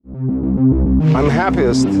I'm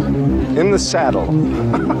happiest in the saddle.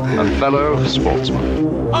 A fellow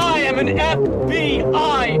sportsman. I am an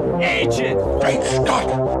FBI agent. Great Scott!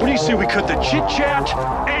 What do you say we cut the chit-chat?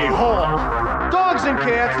 A-hole. Dogs and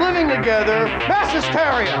cats living together. Mass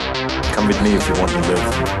hysteria. Come with me if you want to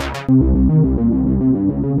live.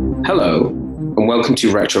 Hello, and welcome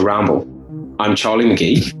to Retro Ramble. I'm Charlie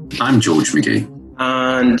McGee. I'm George McGee.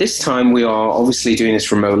 And this time we are obviously doing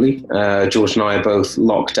this remotely. George and I are both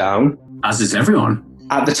locked down. As is everyone.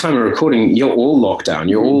 At the time of recording, you're all locked down.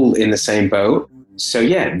 You're all in the same boat. So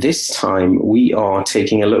yeah, this time we are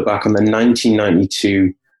taking a look back on the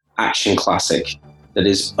 1992 action classic that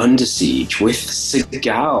is Under Siege with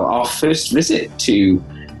Seagal, our first visit to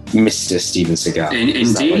Mr. Steven Seagal.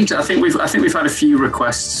 Indeed. I think we've had a few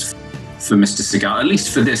requests for Mr. Seagal, at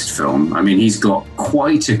least for this film. I mean, he's got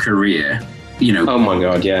quite a career. You know, oh my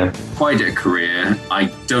God, yeah. Quite a career.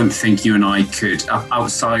 I don't think you and I could,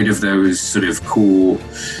 outside of those sort of cool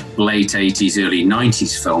late 80s, early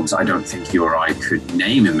 90s films, I don't think you or I could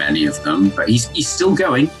name him any of them, but he's still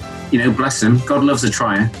going, you know, bless him. God loves a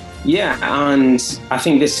trier. Yeah, and I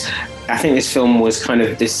think this film was kind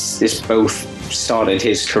of, this both started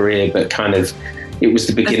his career, but kind of, it was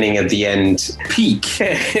the beginning of the end. Peak.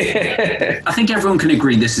 I think everyone can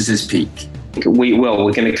agree this is his peak.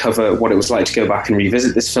 We're going to cover what it was like to go back and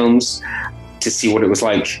revisit this films, to see what it was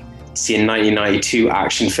like to see a 1992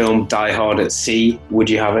 action film, Die Hard at Sea, would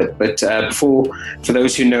you have it? But for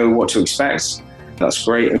those who know what to expect, that's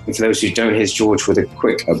great. And for those who don't, here's George with a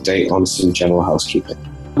quick update on some general housekeeping.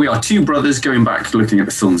 We are two brothers going back looking at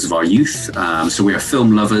the films of our youth. So we are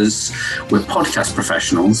film lovers. We're podcast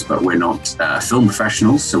professionals, but we're not film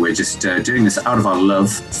professionals. So we're just doing this out of our love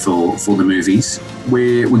for the movies.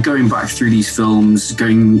 We're going back through these films,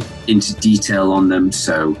 going into detail on them.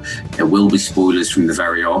 So there will be spoilers from the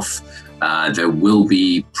very off. There will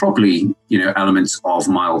be probably, elements of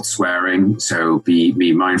mild swearing. So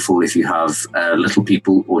be mindful if you have little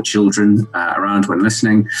people or children around when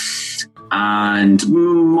listening. And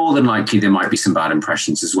more than likely, there might be some bad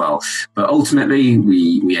impressions as well. But ultimately,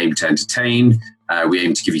 we aim to entertain. We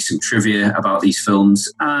aim to give you some trivia about these films.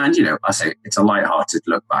 And, I say it's a lighthearted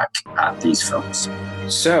look back at these films.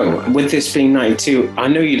 So with this being 92, I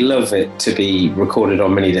know you'd love it to be recorded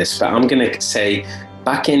on minidisc, but I'm going to say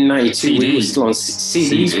back in 92, we were still on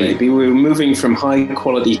CDs, maybe. We were moving from high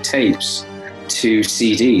quality tapes to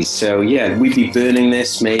CDs. So yeah, we'd be burning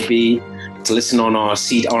this maybe to listen on our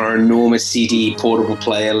enormous CD portable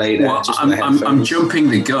player later. Well, I'm jumping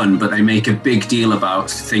the gun, but they make a big deal about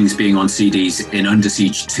things being on CDs in Under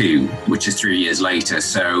Siege 2, which is 3 years later.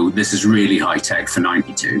 So this is really high tech for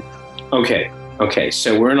 92. Okay.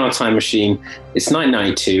 So we're in our time machine. It's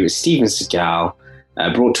 1992. It's Steven Seagal,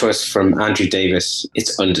 brought to us from Andrew Davis.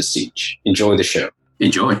 It's Under Siege. Enjoy the show.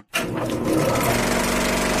 Enjoy.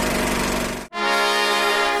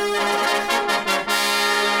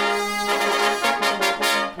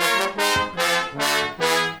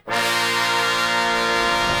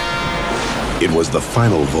 It was the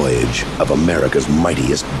final voyage of America's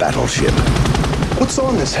mightiest battleship. What's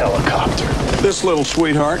on this helicopter? This little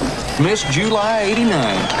sweetheart. Miss July 89.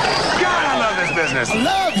 God, I love this business. I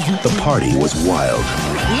love you. The party was wild.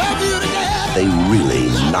 Love you to death. They really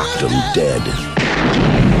knocked them dead.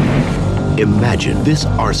 Imagine this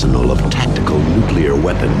arsenal of tactical nuclear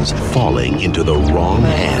weapons falling into the wrong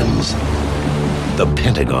hands. The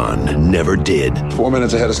Pentagon never did. 4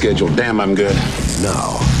 minutes ahead of schedule. Damn, I'm good.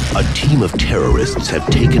 Now, a team of terrorists have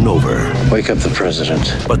taken over. Wake up the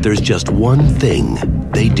president. But there's just one thing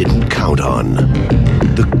they didn't count on.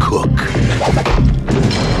 The cook.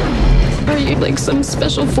 Are you like some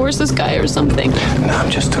special forces guy or something? No,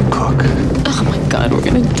 I'm just a cook. Oh my God, we're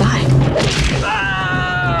gonna die.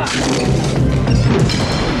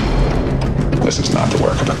 This is not the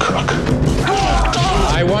work of a cook.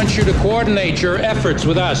 I want you to coordinate your efforts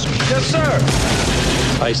with us. Yes, sir.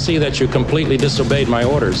 I see that you completely disobeyed my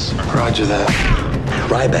orders. Roger that.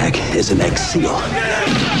 Ryback is an ex-SEAL.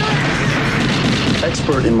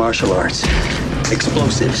 Expert in martial arts.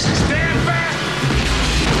 Explosives. Stand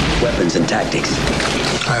back! Weapons and tactics.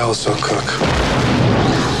 I also cook.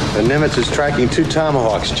 The Nimitz is tracking 2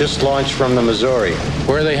 Tomahawks just launched from the Missouri.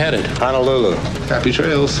 Where are they headed? Honolulu. Happy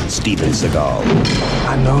trails. Steven Seagal.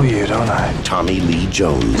 I know you, don't I? Tommy Lee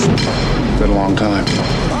Jones. Been a long time.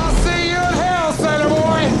 I'll see you in hell, son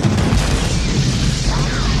boy!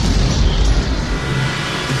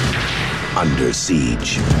 Under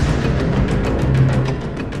Siege.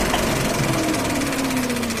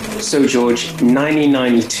 So, George,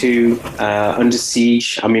 1992, Under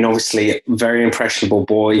Siege. I mean, obviously, very impressionable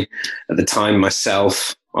boy at the time.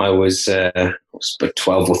 Myself, I was but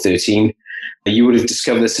 12 or 13. You would have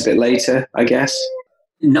discovered this a bit later, I guess.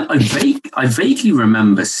 No, I vaguely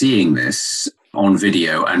remember seeing this on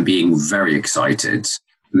video and being very excited.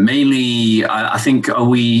 Mainly, I think, are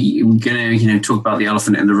we going to, talk about the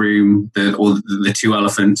elephant in the room, or the two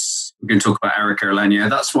elephants? We're going to talk about Erika Elenia.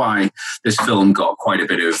 That's why this film got quite a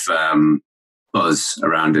bit of buzz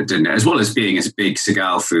around it, didn't it? As well as being a big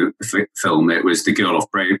Seagal film, it was the girl off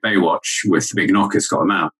Baywatch with the big knockers got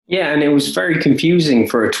him out. Yeah, and it was very confusing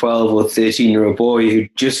for a 12 or 13-year-old boy who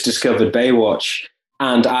just discovered Baywatch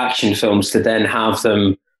and action films to then have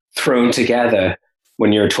them thrown together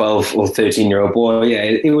when you're a 12 or 13-year-old boy. Yeah,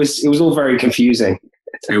 it was all very confusing.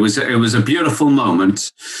 It was a beautiful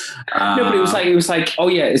moment. No, but it was like, oh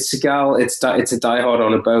yeah, it's Seagal, it's a diehard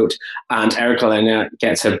on a boat, and Erika Elenia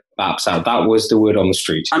gets her baps out. That was the word on the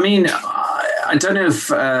street. I mean, I don't know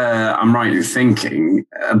if I'm right in thinking,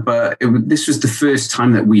 but this was the first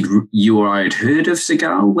time that you or I had heard of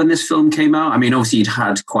Seagal when this film came out. I mean, obviously he'd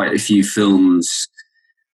had quite a few films,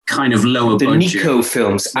 kind of lower budget. The Nico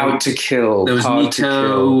films, Out to Kill. There was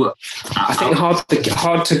Nico. I think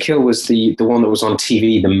Hard to Kill was the one that was on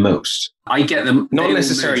TV the most. I get them. Not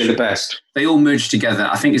necessarily the best. They all merged together.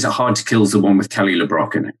 I think Hard to Kill is the one with Kelly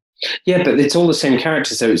LeBrock in it. Yeah, but it's all the same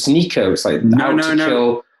character. So it's Nico. It's like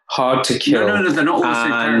Kill, Hard to Kill. No, they're not all the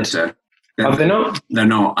same character. Are they not? They're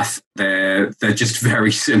not. They're just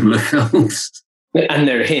very similar films. And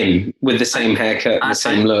they're him with the same haircut, the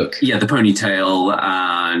same look. Yeah, the ponytail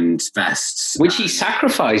and vests. Which he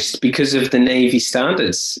sacrificed because of the Navy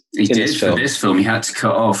standards. He did for this film. He had to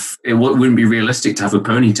cut off. It wouldn't be realistic to have a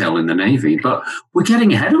ponytail in the Navy. But we're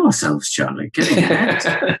getting ahead of ourselves, Charlie. Getting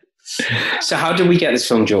ahead. So how did we get this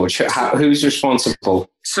film, George? Who's responsible?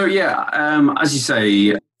 So, yeah, as you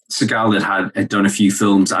say, Seagal had done a few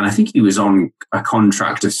films, and I think he was on a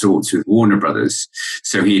contract of sorts with Warner Brothers.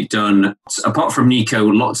 So he'd done, apart from Nico,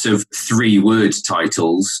 lots of 3-word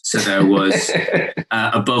titles. So there was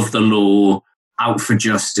Above the Law, Out for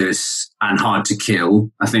Justice, and Hard to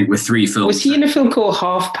Kill, I think, were 3 films. Was he in a film called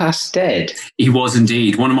Half Past Dead? He was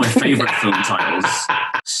indeed. One of my favourite film titles.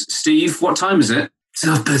 Steve, what time is it? It's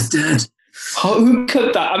Half Past Dead. Who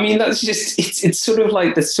cut that? I mean, that's just, it's sort of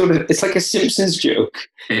like it's like a Simpsons joke.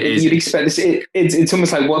 It is. You'd expect this. It's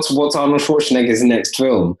almost like what's Arnold Schwarzenegger's next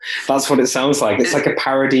film? That's what it sounds like. It's like a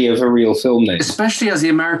parody of a real film name. Especially as the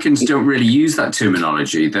Americans don't really use that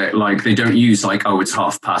terminology. They don't use it's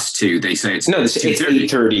 2:30. They say it's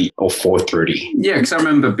 8:30 or 4:30. Yeah, because I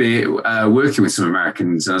remember working with some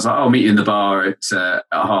Americans, and I was like, I'll meet you in the bar at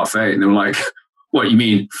 8:30. And they were like, what, you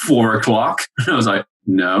mean 4 o'clock? And I was like,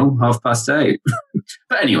 no, 8:30.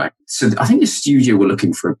 But anyway, so I think the studio were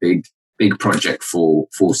looking for a big project for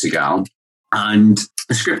Seagal. And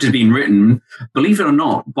the script had been written, believe it or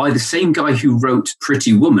not, by the same guy who wrote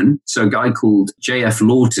Pretty Woman. So a guy called J.F.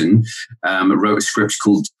 Lawton wrote a script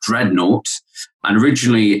called Dreadnought. And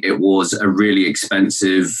originally it was a really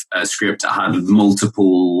expensive script that had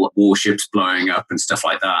multiple warships blowing up and stuff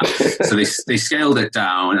like that. So they scaled it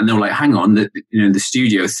down, and they were like, hang on, the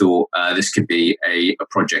studio thought this could be a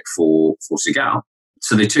project for Seagal.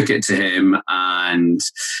 So they took it to him, and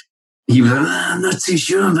he was like, I'm not too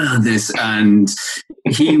sure about this. And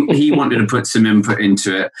he wanted to put some input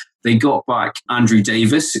into it. They got back Andrew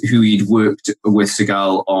Davis, who he'd worked with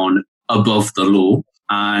Seagal on Above the Law.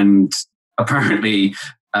 And apparently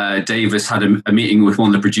Davis had a meeting with one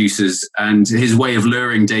of the producers, and his way of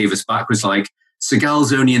luring Davis back was like,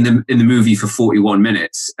 Seagal's only in the movie for 41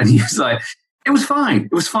 minutes. And he was like, it was fine.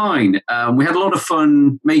 It was fine. We had a lot of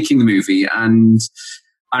fun making the movie. And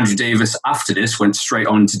Andrew Davis, after this, went straight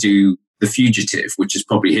on to do The Fugitive, which is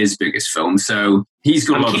probably his biggest film. So he's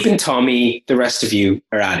got I'm keeping Tommy, the rest of you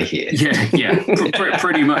are out of here. Yeah,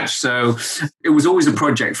 pretty much. So it was always a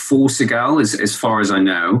project for Seagal, as far as I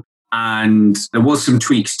know. And there was some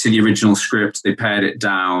tweaks to the original script. They pared it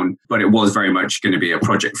down, but it was very much going to be a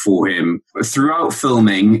project for him. Throughout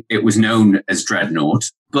filming, it was known as Dreadnought.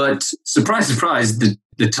 But surprise, surprise, the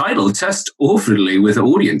title tests awfully with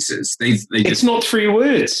audiences. It's not 3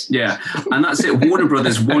 words. Yeah, and that's it. Warner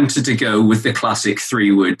Brothers wanted to go with the classic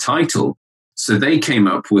 3-word title. So they came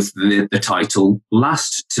up with the title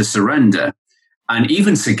Last to Surrender. And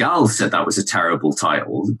even Seagal said that was a terrible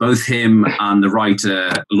title. Both him and the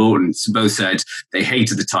writer Lawton both said they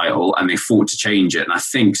hated the title and they fought to change it. And I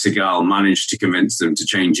think Seagal managed to convince them to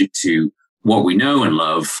change it to What We Know and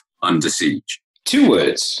Love, Under Siege. 2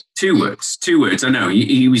 words. 2 words. 2 words. I know.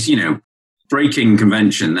 He was, breaking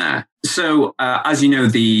convention there. So, as you know,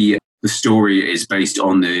 the story is based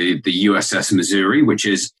on the USS Missouri, which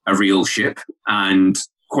is a real ship. And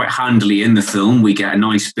quite handily in the film, we get a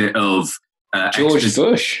nice bit of George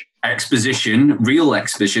Bush. real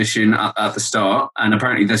exposition at the start. And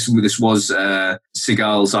apparently this was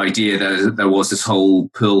Seagal's idea. There was this whole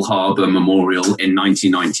Pearl Harbor memorial in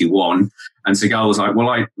 1991. And Seagal was like,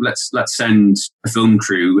 well, let's send a film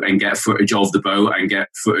crew and get footage of the boat and get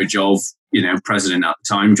footage of, President at the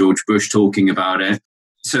time, George Bush, talking about it.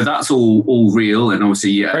 So that's all real. And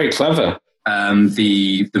obviously, very clever.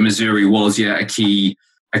 The Missouri was, a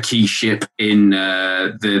key ship in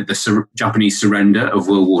the Japanese surrender of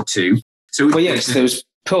World War II. So, there was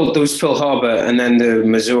Pearl Harbor, and then the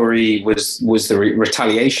Missouri was the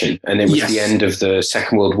retaliation, and it was the end of the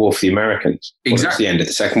Second World War for the Americans. Exactly, well, it was the end of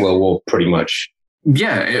the Second World War, pretty much.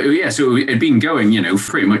 Yeah. So it had been going,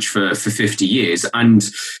 pretty much for 50 years, and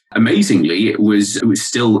amazingly, it was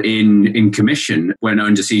still in commission when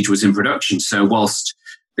Under Siege was in production. So whilst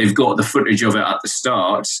they've got the footage of it at the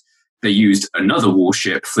start, they used another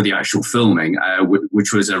warship for the actual filming,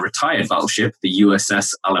 which was a retired battleship, the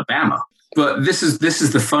USS Alabama. But this is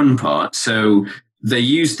the fun part. So they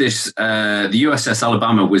used this. The USS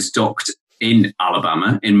Alabama was docked in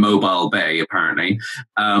Alabama, in Mobile Bay, apparently,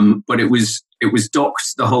 but it was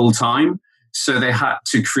docked the whole time. So they had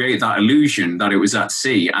to create that illusion that it was at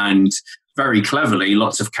sea, and very cleverly,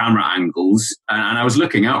 lots of camera angles. And I was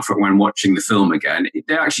looking out for it when watching the film again.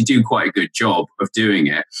 They actually do quite a good job of doing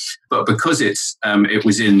it. But because it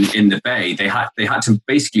was in the bay, they had to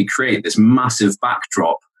basically create this massive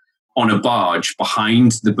backdrop on a barge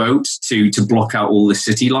behind the boat to block out all the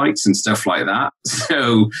city lights and stuff like that.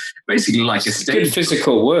 So basically like a stage. Good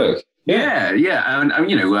physical work. Yeah. And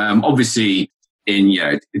obviously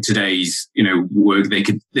in today's work, they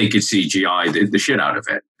could CGI the shit out of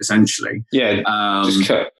it, essentially. Yeah, just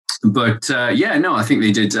cut. But I think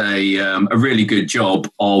they did a really good job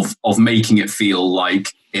of making it feel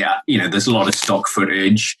like there's a lot of stock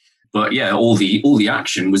footage, but all the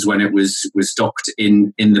action was when it was docked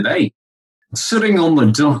in the bay, sitting on the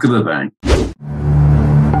dock of the bay.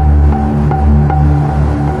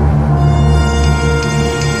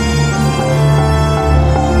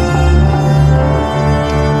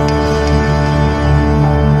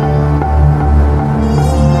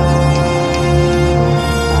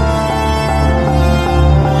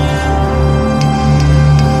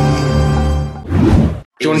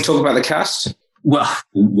 Do you want to talk about the cast? Well,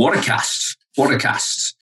 what a cast. What a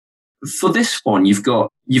cast. For this one, you've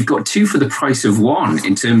got two for the price of one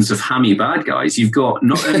in terms of hammy bad guys. You've got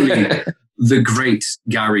not only the great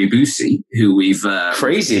Gary Busey, who we've...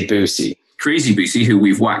 Crazy Busey, who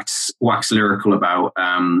we've waxed lyrical about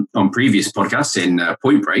on previous podcasts in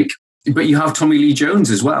Point Break. But you have Tommy Lee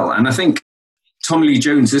Jones as well. And I think Tommy Lee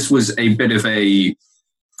Jones, this was a bit of a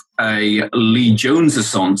Lee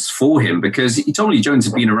Jones-assance for him, because Tommy Lee Jones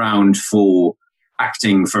had been around for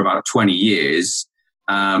acting for about 20 years,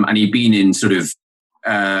 and he'd been in sort of,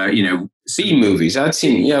 B movies. I've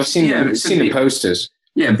seen the posters.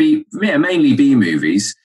 Yeah, mainly B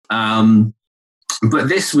movies. But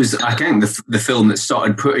this was, I think, the film that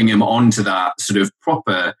started putting him onto that sort of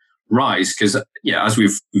proper rise, because, as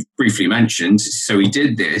we've briefly mentioned, so he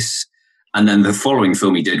did this. And then the following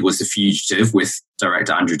film he did was The Fugitive with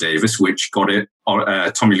director Andrew Davis, which got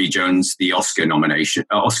Tommy Lee Jones the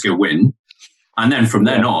Oscar win. And then from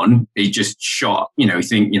then on, he just shot,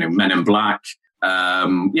 Men in Black,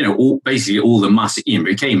 basically all the massive, he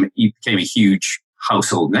became a huge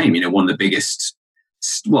household name, one of the biggest,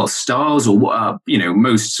 stars or,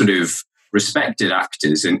 most sort of respected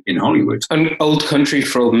actors in Hollywood. And Old Country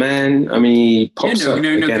for Old Men. I mean, he pops up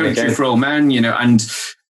No Country for Old Men, and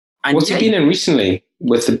what's he been in recently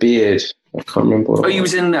with the beard? I can't remember. He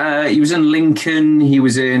was in Lincoln. He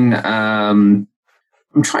was in.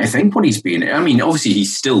 I'm trying to think what he's been in. I mean, obviously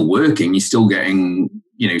he's still working. He's still getting,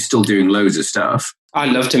 still doing loads of stuff. I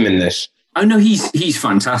loved him in this. Oh no, he's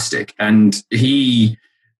fantastic, and he,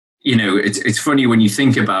 it's funny when you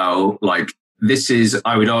think about this is.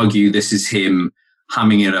 I would argue this is him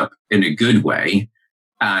hamming it up in a good way.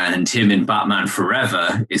 And him in Batman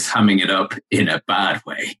Forever is hamming it up in a bad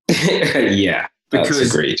way. Yeah, that's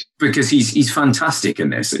agreed. Because he's fantastic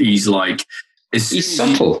in this. He's he's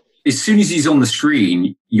subtle. As soon as he's on the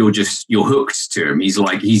screen, you're hooked to him.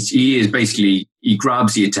 He is basically, he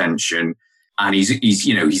grabs the attention, and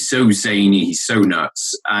he's so zany, he's so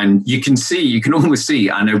nuts, and you can almost see.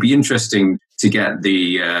 And it'll be interesting to get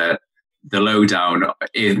the lowdown.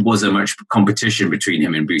 It wasn't much competition between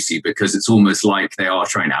him and Busey, because it's almost like they are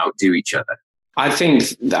trying to outdo each other. I've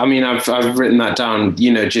written that down,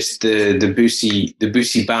 just the Busey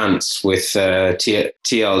Bants with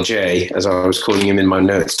TLJ, as I was calling him in my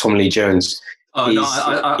notes, Tommy Lee Jones. No,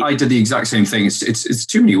 I did the exact same thing. It's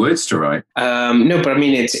too many words to write. No, but I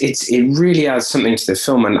mean, it really adds something to the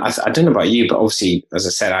film. And I don't know about you, but obviously, as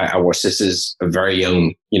I said, I watched this as a very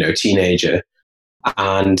young, teenager.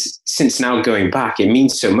 And since now going back, it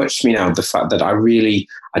means so much to me now, the fact that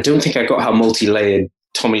I don't think I got how multi-layered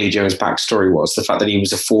Tommy Lee Jones' backstory was. The fact that he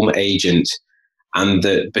was a former agent and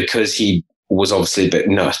that because he was obviously a bit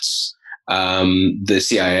nuts, the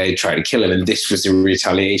CIA tried to kill him, and this was a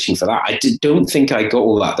retaliation for that. I don't think I got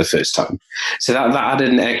all that the first time. So that added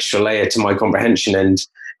an extra layer to my comprehension, and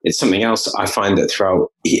it's something else I find that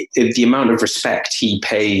throughout the amount of respect he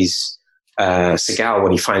pays Seagal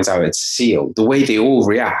when he finds out it's a SEAL, the way they all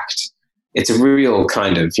react, it's a real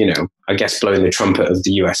kind of, I guess blowing the trumpet of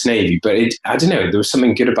the US Navy. But I don't know, there was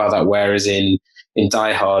something good about that, whereas in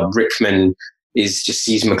Die Hard, Rickman just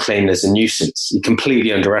sees McClane as a nuisance. He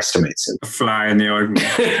completely underestimates him. A fly in the ointment.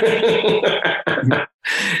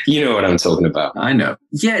 You know what I'm talking about. I know.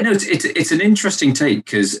 Yeah, no, it's an interesting take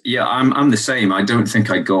because, I'm the same. I don't think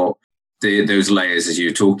I got those layers as you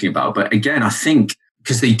were talking about. But again, I think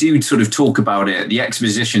because they do sort of talk about it, the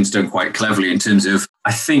exposition's done quite cleverly in terms of,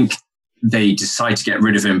 I think they decide to get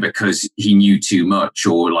rid of him because he knew too much,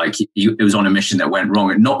 or like it was on a mission that went wrong.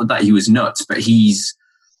 And not that he was nuts, but he's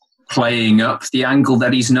playing up the angle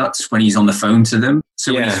that he's nuts when he's on the phone to them.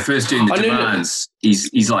 So when he's first doing the demands,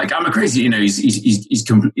 he's like, I'm a crazy, he's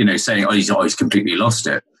saying, he's completely lost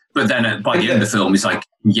it. But then by the end of the film, he's like,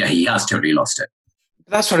 yeah, he has totally lost it.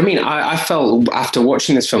 That's what I mean. I felt after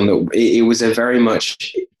watching this film that it was a very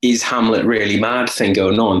much is Hamlet really mad thing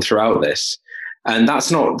going on throughout this. And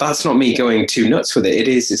that's not me going too nuts with it.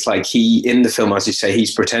 It's like he, in the film, as you say,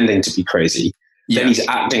 he's pretending to be crazy. Then he's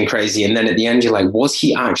acting crazy. And then at the end, you're like, was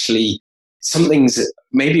he actually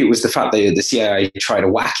maybe it was the fact that the CIA tried to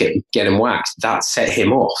whack him, get him whacked, that set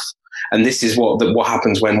him off. And this is what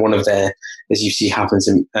happens when one of their, as you see happens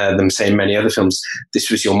in them saying many other films,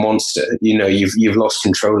 this was your monster, you've lost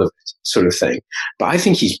control of it, sort of thing. But I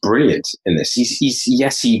think he's brilliant in this.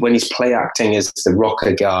 When he's play acting as the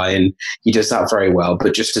rocker guy, and he does that very well,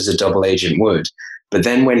 but just as a double agent would. But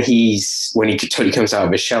then when he totally comes out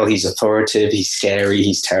of his shell, he's authoritative, he's scary,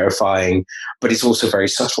 he's terrifying, but he's also very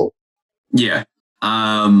subtle. Yeah.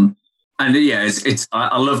 I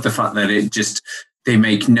love the fact that they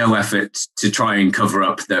make no effort to try and cover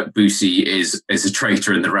up that Boosie is a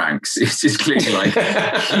traitor in the ranks. It's just clearly like,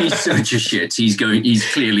 he's such a shit. He's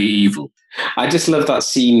clearly evil. I just love that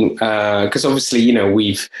scene because obviously,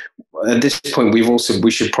 at this point,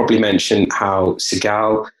 we should probably mention how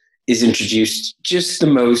Seagal is introduced, just the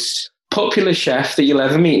most popular chef that you'll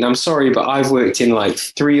ever meet. And I'm sorry, but I've worked in like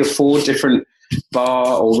 3 or 4 different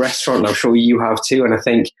bar or restaurant, and I'm sure you have too. And I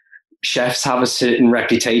think chefs have a certain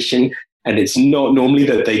reputation, and it's not normally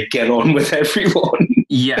that they get on with everyone.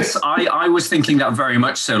 Yes, I was thinking that very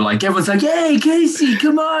much so. Like, everyone's like, hey, Casey,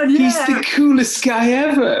 come on, yeah. He's the coolest guy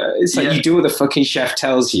ever. It's like you do what the fucking chef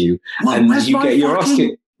tells you, and you get your Oscar.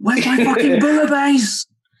 Where's my fucking bouillabaisse?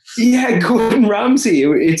 Yeah, Gordon Ramsay.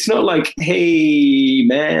 It's not like, hey,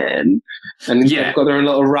 man. And they've got their own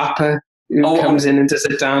little rapper who comes in and does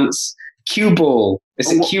a dance. Cue Ball.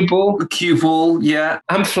 Is it Cue Ball? Cue Ball, yeah.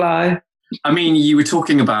 I'm Fly. I mean, you were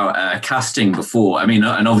talking about casting before. I mean,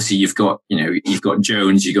 and obviously you've got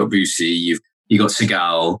Jones, you've got Boosie, you've got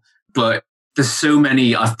Seagal, but there's so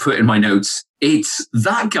many I've put in my notes. It's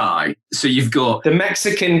that guy. So you've got the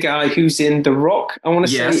Mexican guy who's in The Rock. I want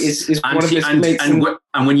to say is one of his mates.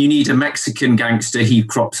 And when you need a Mexican gangster, he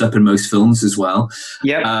crops up in most films as well.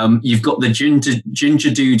 Yeah. You've got the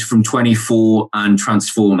ginger dude from 24 and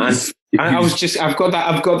Transformers. I've got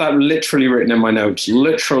that literally written in my notes.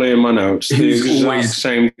 Literally in my notes. Who's always the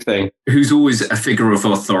same thing. Who's always a figure of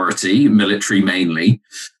authority, military mainly.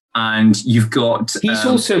 And you've got... He's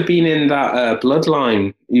also been in that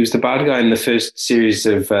Bloodline. He was the bad guy in the first series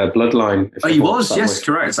of Bloodline. He was, yes,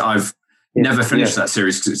 correct. I've never finished that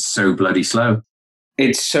series because it's so bloody slow.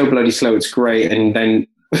 It's so bloody slow. It's great. And then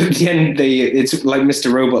at the end, it's like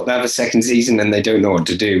Mr. Robot. They have a second season and they don't know what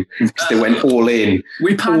to do because they went all in.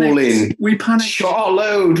 We panicked. We panicked. Shot our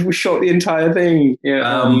load. We shot the entire thing.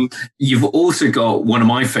 Yeah. You've also got one of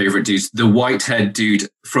my favorite dudes, the white-haired dude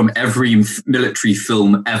from every military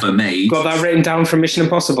film ever made. Got that written down from Mission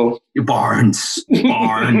Impossible. Barnes.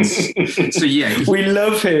 So yeah, we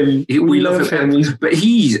love him. We love him. But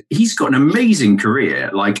he's got an amazing career.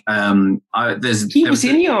 Like he was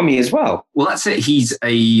in the army as well. Well, that's it. He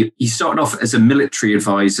started off as a military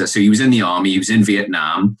advisor. So he was in the army. He was in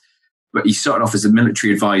Vietnam. but he started off as a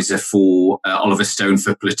military advisor for Oliver Stone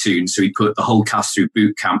for Platoon. So he put the whole cast through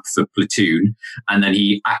boot camp for Platoon, and then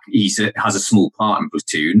he has a small part in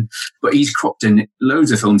Platoon. But he's cropped in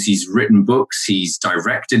loads of films. He's written books. He's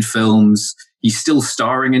directed films. He's still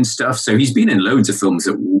starring in stuff. So he's been in loads of films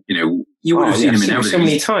that, you would have seen him in everything. So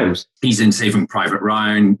many times. He's in Saving Private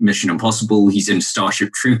Ryan, Mission Impossible. He's in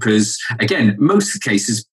Starship Troopers. Again, most of the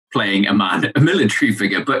cases playing a military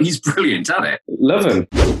figure, but he's brilliant at it. Love him.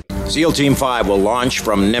 SEAL Team 5 will launch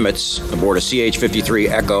from Nimitz aboard a CH-53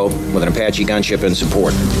 Echo with an Apache gunship in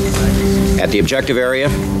support. At the objective area,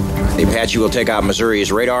 the Apache will take out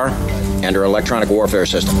Missouri's radar and her electronic warfare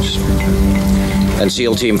systems. Then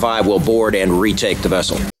SEAL Team 5 will board and retake the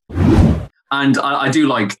vessel. And I do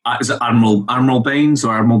like, is it Admiral Baines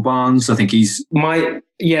or Admiral Barnes? I think he's... the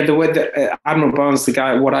way that Admiral Barnes, the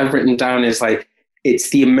guy, what I've written down is like, it's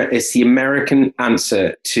the American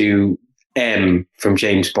answer to M from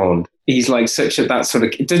James Bond. He's like that sort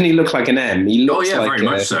of, doesn't he look like an M? He looks like very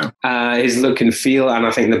much so. His look and feel, and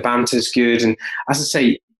I think the banter's good. And as I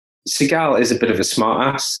say, Seagal is a bit of a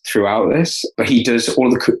smartass throughout this, but he does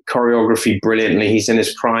all the choreography brilliantly. He's in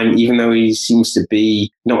his prime, even though he seems to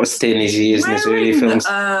be not as thin as he is in his earlier films.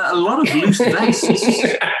 A lot of loose vests.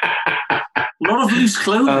 A lot of loose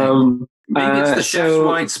clothing. Maybe it's the chef's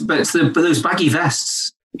whites, but it's those baggy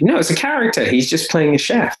vests. No, it's a character. He's just playing a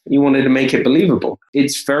chef. You wanted to make it believable.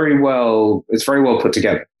 It's very well put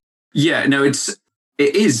together. Yeah, no, it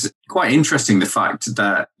is quite interesting, the fact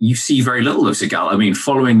that you see very little of Seagal. I mean,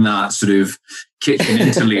 following that sort of kitchen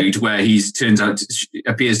interlude where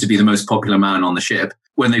appears to be the most popular man on the ship,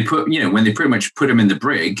 when they pretty much put him in the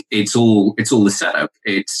brig, it's all the setup.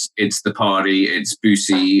 It's the party, it's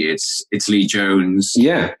Boosie, it's Lee Jones.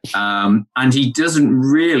 Yeah. And he doesn't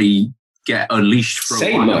really get unleashed for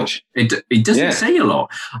a while. Much. It doesn't say a lot.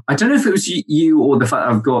 I don't know if it was you or the fact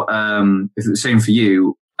I've got, if it was the same for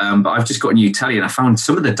you, but I've just got a new telly and I found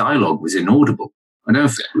some of the dialogue was inaudible. I don't know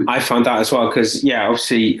if I found that as well, because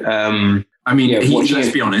obviously,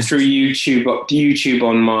 let's be honest, through YouTube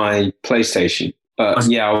on my PlayStation. But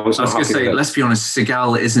I was going to say, let's be honest,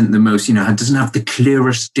 Seagal isn't the most, doesn't have the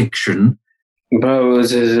clearest diction. I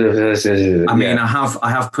mean, I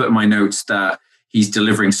have put in my notes that he's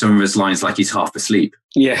delivering some of his lines like he's half asleep.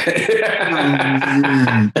 Yeah.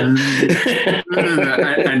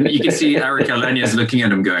 and you can see Eric Alenia's looking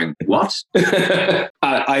at him going, what?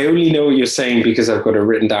 I only know what you're saying because I've got it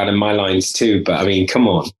written down in my lines too, but I mean, come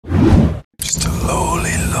on. Just a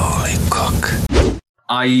lowly cook.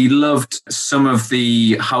 I loved some of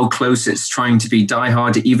how close it's trying to be Die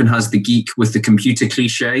Hard. It even has the geek with the computer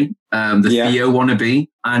cliche, Theo wannabe.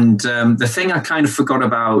 And the thing I kind of forgot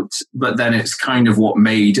about, but then it's kind of what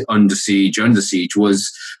made Under Siege,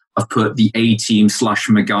 was I've put the A-Team /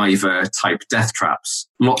 MacGyver type death traps.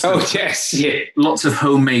 Lots of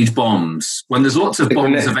homemade bombs. When there's lots of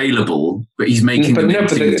bombs available, but he's making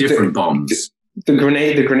different bombs. The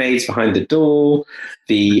grenades behind the door.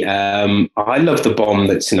 I love the bomb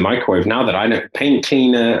that's in the microwave. Now that I know, paint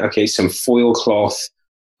cleaner, some foil cloth,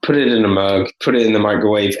 put it in a mug, put it in the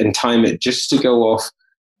microwave, and time it just to go off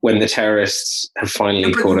when the terrorists have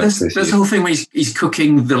finally caught up. There's the whole thing where he's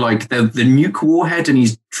cooking the nuke warhead and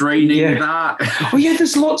he's draining that. Oh yeah,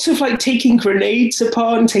 there's lots of taking grenades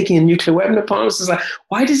apart and taking a nuclear weapon apart. It's like,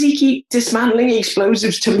 why does he keep dismantling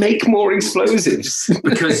explosives to make more explosives?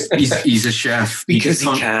 Because he's a chef. Because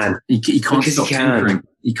he can. He can't stop tinkering.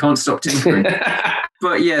 He can't stop tinkering.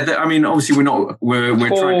 But yeah, obviously we're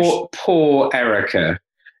trying. Poor Erica.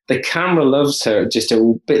 The camera loves her just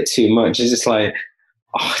a bit too much. It's just like.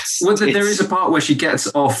 There is a part where she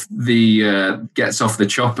gets off the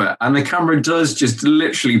chopper, and the camera does just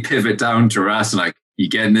literally pivot down to her ass, and you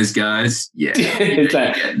getting this, guys? Yeah, you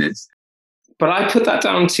getting this. But I put that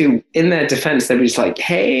down to, in their defense, they were just like,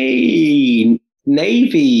 "Hey,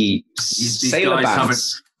 Navy sailor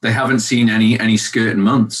bands." They haven't seen any skirt in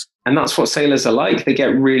months. And that's what sailors are like. They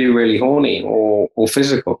get really, really horny or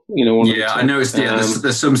physical. I noticed.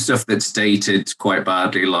 There's some stuff that's dated quite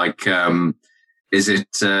badly, like. Is it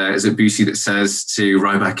Boosie that says to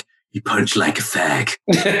Ryback, "You punch like a fag"?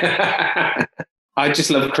 I just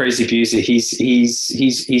love Crazy Boosie.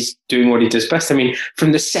 He's doing what he does best. I mean,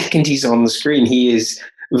 from the second he's on the screen, he is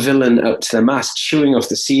villain up to the mast, chewing off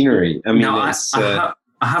the scenery. I mean, I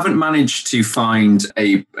haven't managed to find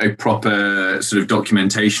a proper sort of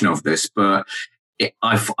documentation of this, but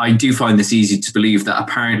I do find this easy to believe that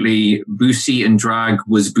apparently Boosie and drag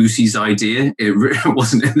was Boosie's idea. It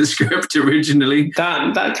wasn't in the script originally.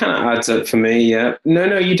 That kind of adds up for me. Yeah.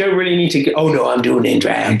 No, you don't really need to. Oh no, I'm doing it in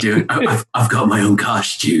drag. I've got my own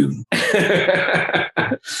costume.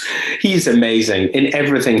 He's amazing in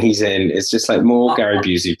everything he's in. It's just like more Gary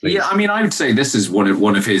Busey, please. Yeah, I mean, I would say this is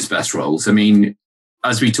one of his best roles. I mean,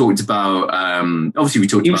 as we talked about, obviously we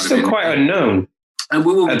talked about. He was still quite unknown. And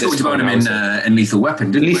we talked about him in Lethal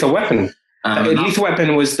Weapon, didn't we? Lethal Weapon. Lethal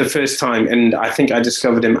Weapon was the first time, and I think I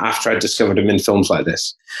discovered him after I discovered him in films like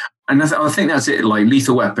this. And I think that's it. Like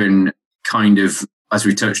Lethal Weapon, kind of, as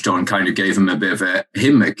we touched on, kind of gave him a bit of a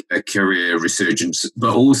career resurgence,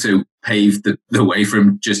 but also paved the way for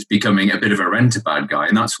him just becoming a bit of a rent-a-bad guy.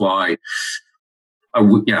 And that's why,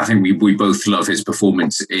 I think we both love his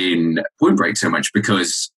performance in Point Break so much,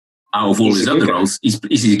 because out of all his other roles,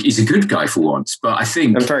 he's a good guy for once. But I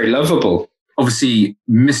think... And very lovable. Obviously,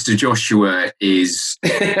 Mr. Joshua is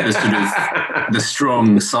the sort of the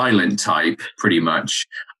strong, silent type, pretty much.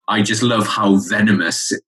 I just love how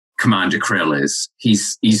venomous Commander Krill is.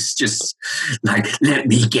 He's just like, let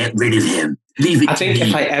me get rid of him. Leave it to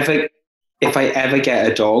me. I think if I ever get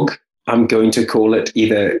a dog, I'm going to call it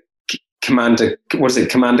either Commander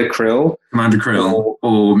Krill? Commander Krill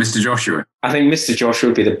or Mr. Joshua. I think Mr. Joshua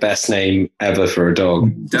would be the best name ever for a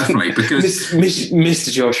dog. Definitely, because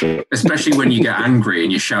Mr. Joshua. Especially when you get angry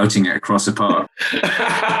and you're shouting it across a park.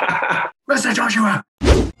 Mr. Joshua!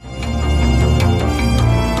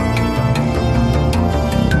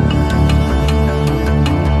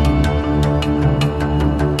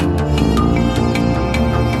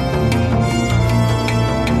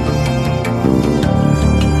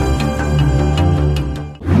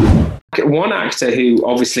 One actor who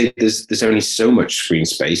obviously there's only so much screen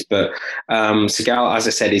space, but Seagal, as I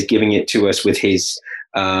said, is giving it to us with his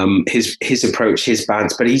approach, his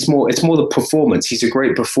bands. But it's more the performance. He's a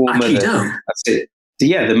great performer. That's it.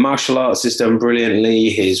 Yeah, the martial arts is done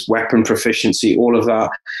brilliantly. His weapon proficiency, all of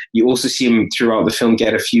that. You also see him throughout the film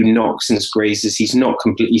get a few knocks and grazes. He's not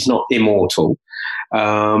immortal.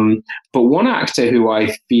 But one actor who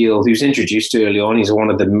I feel who's introduced early on, he's one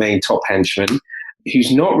of the main top henchmen,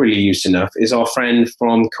 who's not really used enough, is our friend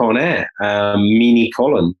from Con Air, Meaney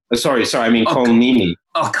Colin. Colin Meaney.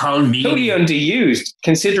 Oh, Colin Meaney. Totally underused,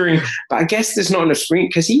 considering, but I guess there's not enough screen,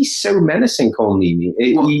 because he's so menacing, Colin Meaney.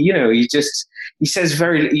 He says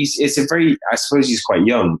I suppose he's quite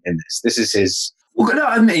young in this. This is his... Well, no,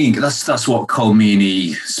 I mean, that's what Colin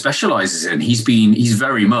Meaney specialises in. He's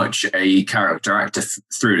very much a character actor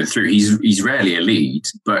through and through. He's rarely a lead,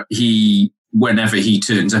 but whenever he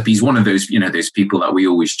turns up, he's one of those, those people that we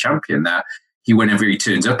always champion, that whenever he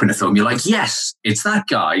turns up in a film, you're like, yes, it's that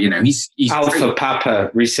guy. He's Alpha great.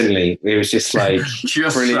 Papa recently. It was just like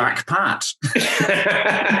just like Pat.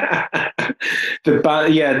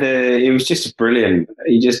 It was just brilliant.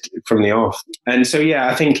 He just from the off, and so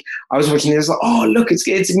I think I was watching. It was like, oh look, it's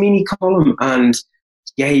Meaney Colin, and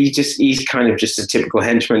he's kind of just a typical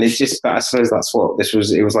henchman. It's just, but I suppose that's what this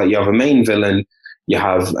was. It was like you have a main villain, you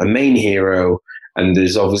have a main hero, and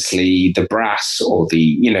there's obviously the brass or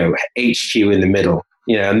the HQ in the middle,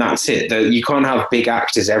 and that's it. You can't have big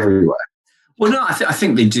actors everywhere. Well, no, I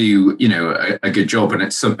think they do, a good job, and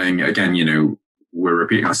it's something, again, we're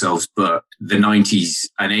repeating ourselves, but the 90s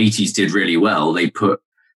and 80s did really well. They put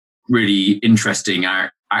really interesting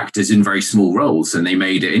actors in very small roles, and they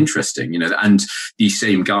made it interesting, and these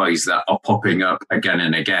same guys that are popping up again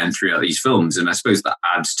and again throughout these films. And I suppose that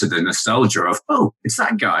adds to the nostalgia of, oh, it's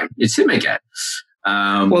that guy, it's him again.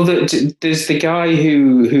 There's the guy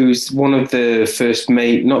who's one of the first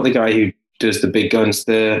not the guy who does the big guns,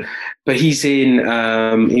 but he's he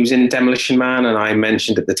was in Demolition Man, and I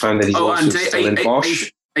mentioned at the time that he's also still in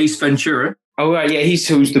Bosch. Ace Ventura. Oh, right, yeah,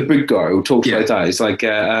 who's the big guy who talks like that. It's like, he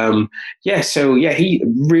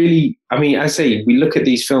really, I mean, I say, we look at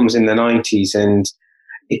these films in the 90s, and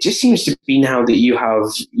it just seems to be now that you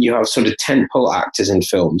have sort of tentpole actors in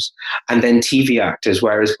films and then TV actors,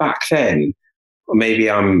 whereas back then, maybe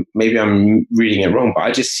I'm reading it wrong, but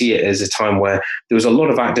I just see it as a time where there was a lot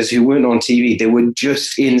of actors who weren't on TV. They were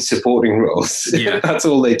just in supporting roles. Yeah. That's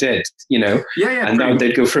all they did, Yeah. And now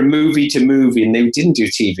they'd go from movie to movie, and they didn't do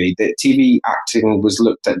TV. The TV acting was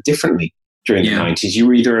looked at differently during the 90s. You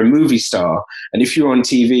were either a movie star, and if you were on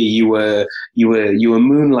TV, you were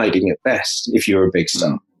moonlighting at best if you were a big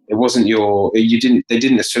star. It wasn't they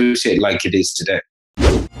didn't associate like it is today.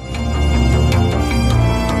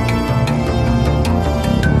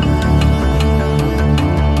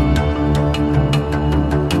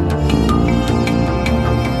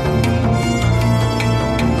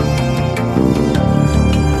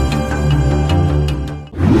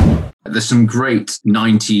 There's some great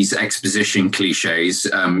 90s exposition cliches.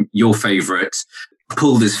 Your favorite,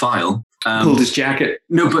 pulled his file. Pulled his jacket.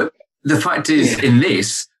 No, but the fact is, in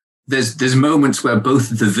this, there's moments where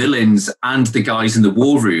both the villains and the guys in the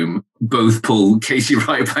war room both pull Casey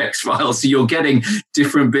Ryback's file. So you're getting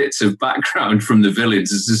different bits of background from the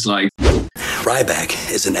villains. It's just like...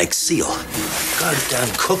 Ryback is an ex-SEAL.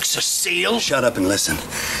 Goddamn cook's a SEAL? Shut up and listen.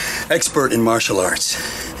 Expert in martial arts.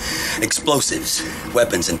 Explosives,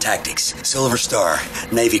 weapons and tactics. Silver Star,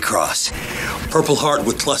 Navy Cross. Purple Heart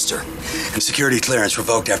with cluster. And security clearance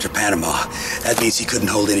revoked after Panama. That means he couldn't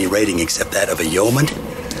hold any rating except that of a yeoman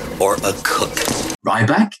or a cook.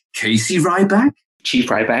 Ryback? Casey Ryback? Chief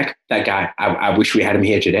Ryback? That guy, I wish we had him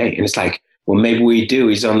here today. And it's like, well, maybe we do.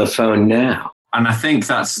 He's on the phone now. And I think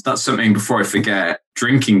that's something, before I forget,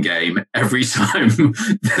 drinking game. Every time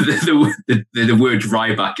the word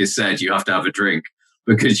Ryback is said, you have to have a drink,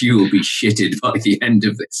 because you will be shitted by the end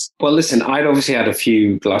of this. Well, listen, I'd obviously had a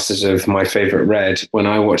few glasses of my favorite red when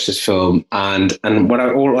I watched this film, and what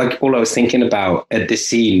all I was thinking about at this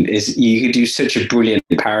scene is you could do such a brilliant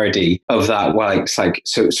parody of that. Well, it's like,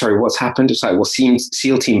 so sorry, what's happened? It's like, well,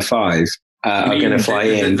 SEAL Team 5 are going to fly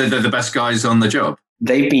in. They're the best guys on the job.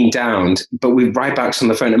 They've been downed, but with Ryback's on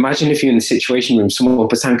the phone. Imagine if you're in the Situation Room, someone will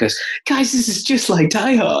pretend goes, guys, this is just like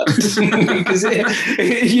Die Hard. Because,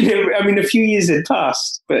 a few years had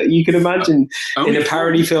passed, but you can imagine in a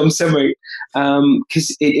parody film somewhere,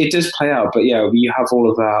 because it does play out. But yeah, you have all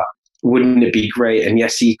of that. Wouldn't it be great? And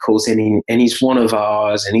yes, he calls in, and he's one of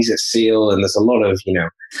ours, and he's a SEAL, and there's a lot of,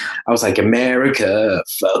 I was like, America,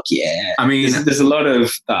 fuck yeah. I mean, there's a lot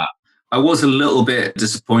of that. I was a little bit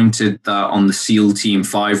disappointed that on the SEAL Team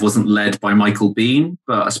 5 wasn't led by Michael Biehn,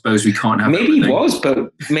 but I suppose we can't have. Maybe he was,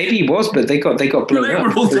 but they got blown up.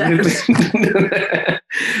 Were all dead.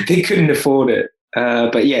 They couldn't afford it.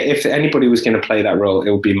 But yeah, if anybody was going to play that role,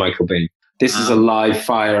 it would be Michael Biehn. This is a live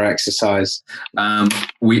fire exercise.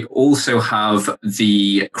 We also have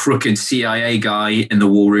the crooked CIA guy in the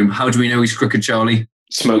war room. How do we know he's crooked, Charlie?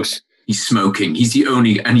 Smokes. He's smoking. He's the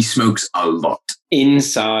only, and he smokes a lot.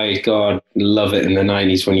 Inside, God, love it in the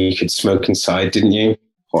 90s when you could smoke inside, didn't you?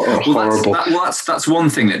 Horrible. That's one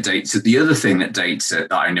thing that dates it. The other thing that dates it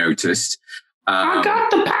that I noticed. I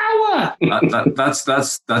got the power.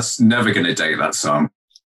 That's never going to date that song.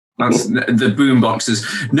 That's the boom boxes.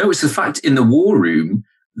 No, it's the fact in the war room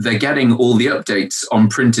they're getting all the updates on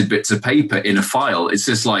printed bits of paper in a file. It's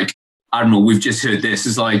just like, Admiral, we've just heard this.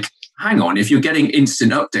 It's like, hang on, if you're getting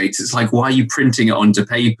instant updates, it's like, why are you printing it onto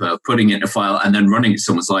paper, putting it in a file, and then running it?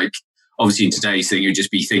 Someone's like, obviously in today's thing, it would just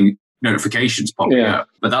be notifications popping up.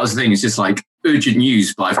 But that was the thing. It's just like urgent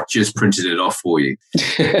news, but I've just printed it off for you.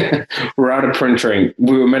 We're out of printing.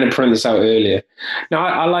 We were meant to print this out earlier. No,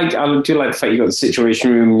 I do like the fact you got the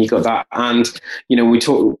Situation Room and you got that. And,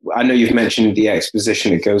 I know you've mentioned the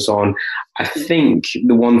exposition that goes on. I think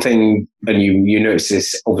the one thing, and you notice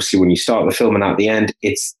this obviously when you start the film and at the end,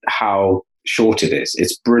 it's how short it is.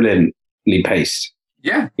 It's brilliantly paced.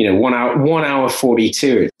 Yeah. 1 hour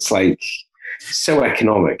 42. It's like so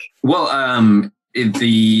economic. Well,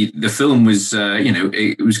 the film was,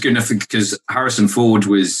 it was good enough because Harrison Ford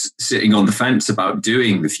was sitting on the fence about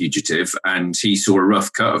doing The Fugitive, and he saw a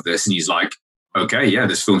rough cut of this, and he's like, okay, yeah,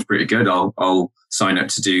 this film's pretty good. I'll sign up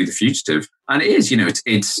to do The Fugitive. And it is,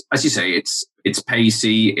 it's as you say, it's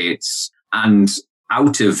pacey, and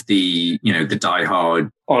out of the, the Die Hard.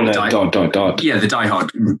 Yeah, the Die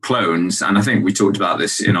Hard clones. And I think we talked about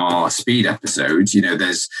this in our Speed episode.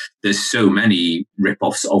 There's so many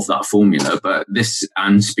rip-offs of that formula, but this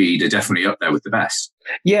and Speed are definitely up there with the best.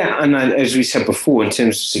 Yeah, and as we said before, in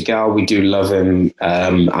terms of Seagal, we do love him,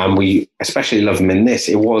 and we especially love him in this.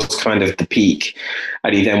 It was kind of the peak,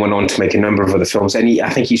 and he then went on to make a number of other films, and I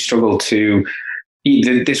think he struggled to...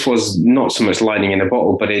 This was not so much lightning in a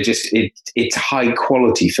bottle, but it's high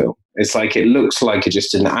quality film. It's like, it looks like it's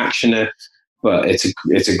just an actioner, but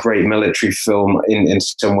it's a great military film in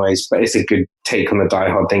some ways, but it's a good take on the Die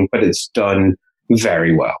Hard thing, but it's done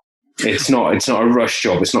very well. It's not a rush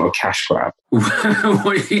job. It's not a cash grab. What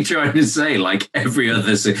are you trying to say? Like every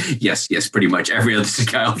other, yes, pretty much every other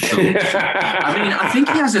Seagal film. I think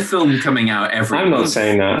he has a film coming out every month. I'm not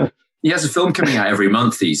saying that. He has a film coming out every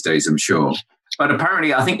month these days, I'm sure. But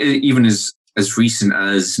apparently, I think even as recent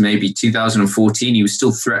as maybe 2014, he was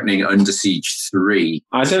still threatening Under Siege 3.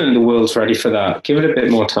 I don't think the world's ready for that. Give it a bit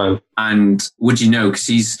more time. And would you know, because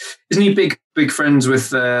isn't he big friends with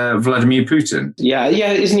Vladimir Putin? Yeah,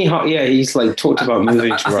 isn't he hot? Yeah, he's like talked about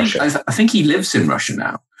moving to Russia. I think he lives in Russia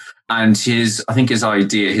now. And his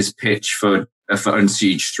pitch for Under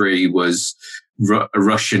Siege 3 was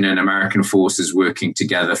Russian and American forces working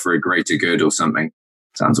together for a greater good or something.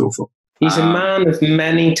 Sounds awful. He's a man of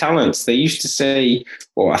many talents. They used to say,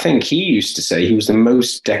 or I think he used to say, he was the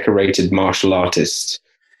most decorated martial artist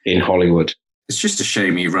in Hollywood. It's just a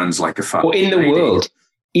shame he runs like a fat Or in the world.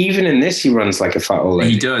 Even in this, he runs like a fat old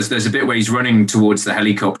lady. He does. There's a bit where he's running towards the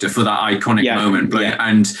helicopter for that iconic moment.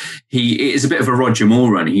 And it is a bit of a Roger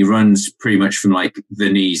Moore run. He runs pretty much from like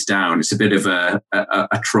the knees down. It's a bit of a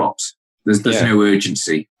trot. There's no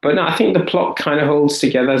urgency. But no, I think the plot kind of holds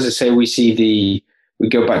together. As I say, we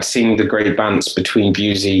go back to seeing the great banter between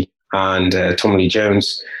Busey and Tommy Lee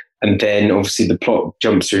Jones. And then obviously the plot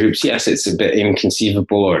jumps through hoops. Yes, it's a bit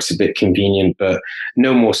inconceivable or it's a bit convenient, but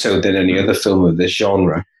no more so than any other film of this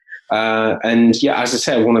genre. And yeah, as I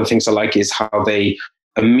said, one of the things I like is how they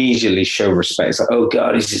immediately show respect. It's like, oh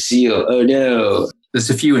God, he's a SEAL. Oh no. There's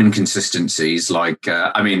a few inconsistencies. Like,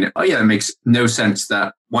 it makes no sense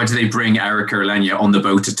that why do they bring Erica Elenia on the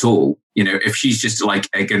boat at all? You know, if she's just like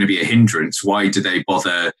going to be a hindrance, why do they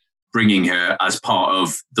bother bringing her as part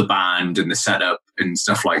of the band and the setup and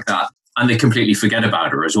stuff like that? And they completely forget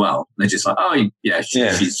about her as well. They're just like, oh yeah,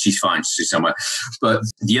 she's fine. She's somewhere. But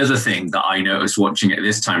the other thing that I noticed watching it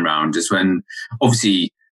this time round is when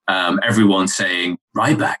obviously everyone's saying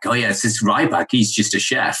Ryback. Oh yeah, it's this Ryback. He's just a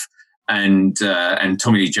chef. And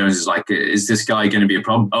Tommy Lee Jones is like, is this guy going to be a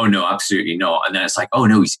problem? Oh no, absolutely not. And then it's like, oh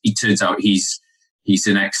no, he turns out he's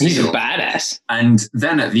an ex-SEAL. He's a badass. And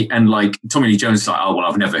then at the end, like Tommy Lee Jones is like, oh well,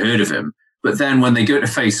 I've never heard of him. But then when they go to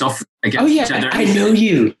face off against each other, I know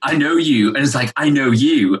you. I know you. And it's like, I know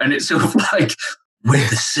you. And it's sort of like, we're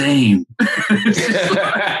the same. And it's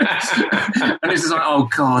just like, oh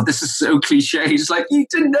God, this is so cliche. It's like, you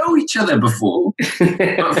didn't know each other before.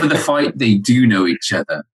 But for the fight, they do know each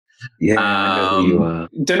other. Yeah, I know who you are.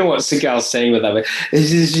 Don't know what Seagal's saying with that, but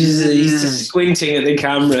he's just squinting at the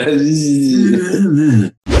camera.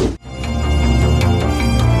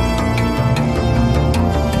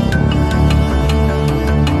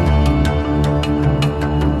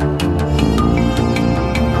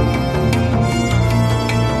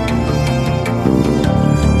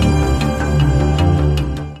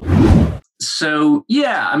 So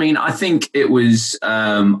yeah, I mean, I think it was.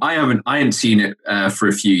 I hadn't seen it for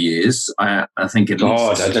a few years. I think it.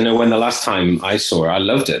 I don't know when the last time I saw it. I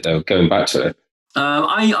loved it though. Going back to it,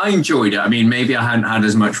 I enjoyed it. I mean, maybe I hadn't had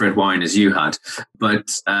as much red wine as you had,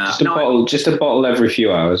 but just a bottle every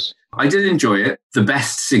few hours. I did enjoy it. The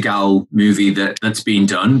best Seagal movie that's been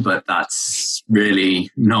done, but that's really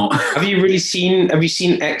not. Have you seen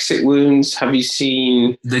Exit Wounds? Have you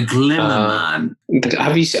seen The Glimmer Man?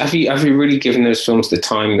 Have you really given those films the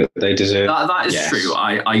time that they deserve? That is true.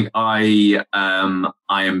 I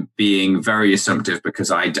am being very assumptive because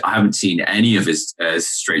I haven't seen any of his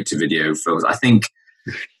straight to video films. I think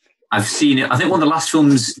I've seen it. I think one of the last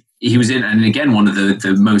films he was in, and again, one of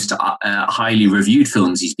the most highly reviewed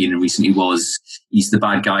films he's been in recently he's the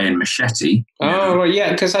bad guy in Machete. Oh, right,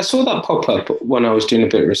 yeah, because I saw that pop up when I was doing a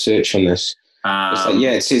bit of research on this.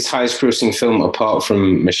 It's his highest grossing film apart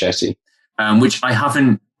from Machete. Which I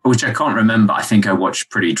can't remember. I think I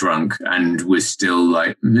watched pretty drunk and was still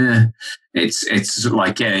like, meh. It's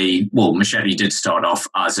like Machete did start off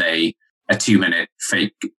as a 2-minute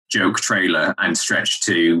fake joke trailer and stretched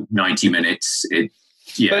to 90 minutes.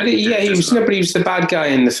 He was the bad guy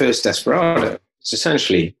in the first Desperado. It's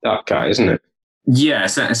essentially that guy, isn't it? Yeah,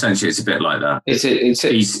 essentially it's a bit like that.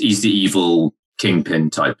 He's the evil kingpin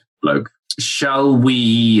type bloke. Shall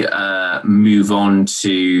we move on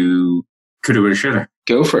to Coulda, Woulda, Shoulda?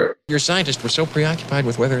 Go for it. Your scientists were so preoccupied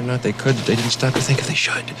with whether or not they could that they didn't stop to think if they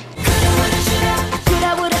should.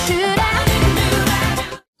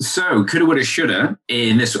 So, Coulda, Woulda, Shoulda,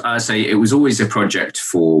 in this, I say it was always a project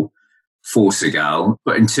for Seagal,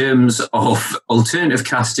 but in terms of alternative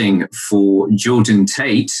casting for Jordan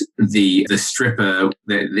Tate, the stripper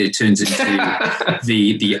that turns into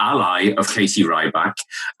the ally of Katie Ryback,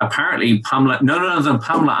 apparently none other than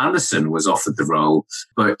Pamela Anderson was offered the role,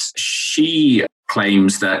 but she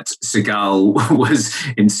claims that Seagal was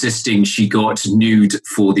insisting she got nude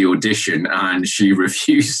for the audition and she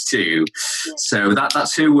refused to. So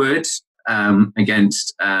that's her word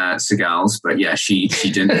against Seagal's, but yeah, she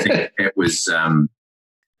didn't think it was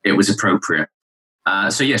appropriate.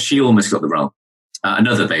 So yeah, she almost got the role.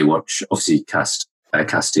 Another Baywatch, obviously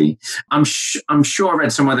castee. I'm sure I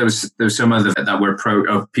read somewhere there was some other that were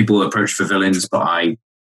people approached for villains, but I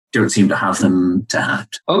don't seem to have them to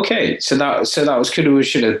hand. Okay, so that was Coulda, Woulda,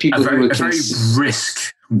 Shoulda. People a very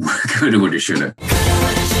brisk Coulda, Woulda, Shoulda.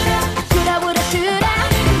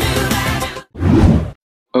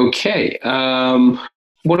 Okay,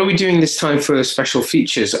 what are we doing this time for special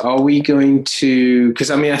features? Are we going to?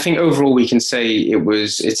 Because I mean, I think overall we can say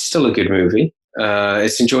it's still a good movie.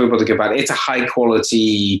 It's enjoyable to go back. It's a high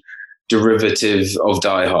quality derivative of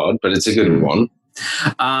Die Hard, but it's a good one.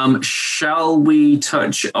 Shall we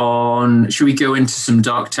go into some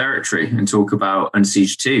dark territory and talk about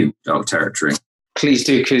Unsiege 2 Dark Territory? Please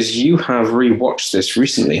do, because you have rewatched this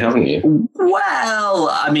recently, haven't you? Well,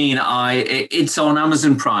 I mean, it's on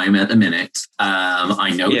Amazon Prime at the minute.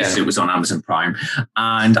 I noticed it was on Amazon Prime,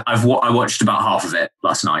 and I watched about half of it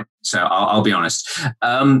last night. So I'll be honest.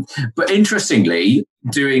 But interestingly,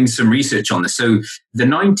 doing some research on this, so the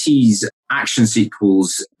 90s action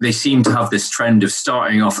sequels, they seem to have this trend of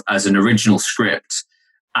starting off as an original script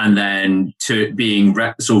and then to it being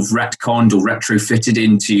sort of retconned or retrofitted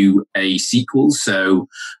into a sequel. So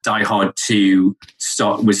Die Hard 2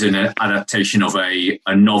 was an adaptation of a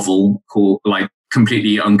novel called, like,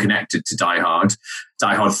 completely unconnected to Die Hard.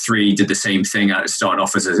 Die Hard 3 did the same thing. It started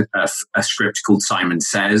off as a script called Simon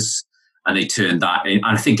Says, and they turned that in. And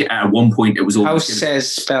I think at one point it was all... How's Says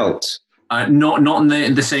spelt? Not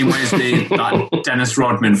in the same way as that Dennis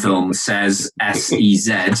Rodman film Says,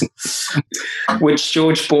 S-E-Z. Which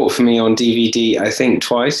George bought for me on DVD, I think,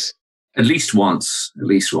 twice. At least once.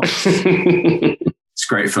 It's a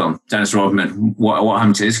great film. Dennis Rodman, what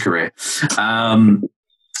happened to his career?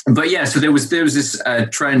 But yeah, so there was this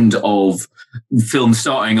trend of film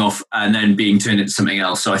starting off and then being turned into something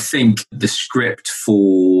else. So I think the script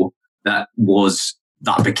for that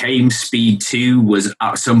became Speed 2 was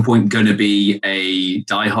at some point going to be a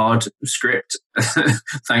Die Hard script.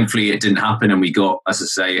 Thankfully, it didn't happen, and we got, as I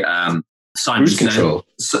say, Simon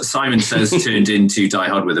Says turned into Die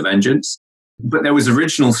Hard with a Vengeance. But there was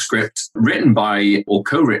original script written by or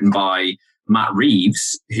co-written by Matt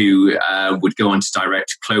Reeves, who would go on to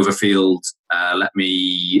direct Cloverfield, Let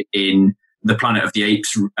Me In, The Planet of the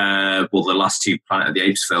Apes, the last two Planet of the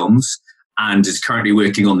Apes films, and is currently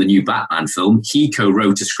working on the new Batman film. He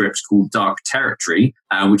co-wrote a script called Dark Territory,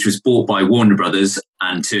 which was bought by Warner Brothers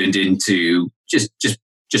and turned into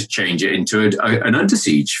just change it into an Under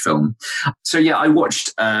Siege film. So yeah, I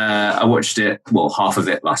watched it, half of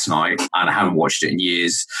it last night, and I haven't watched it in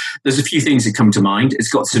years. There's a few things that come to mind. It's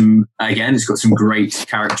got some great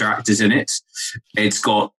character actors in it. It's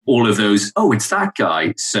got all of those, it's that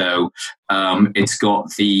guy. So it's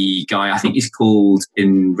got the guy, I think he's called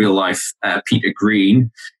in real life, Peter Green,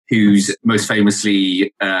 who's most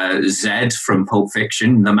famously Zed from Pulp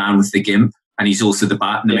Fiction, the man with the gimp. And he's also the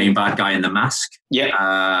main bad guy in The Mask. Yeah.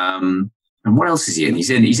 And what else is he in?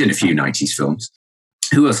 He's in a few 90s films.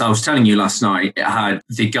 Who else? I was telling you last night, it had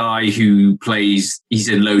the guy who he's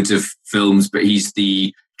in loads of films, but he's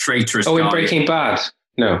the traitorous guy. Oh, in Breaking Bad?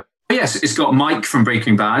 No. Yes, it's got Mike from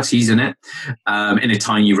Breaking Bad. He's in it, in a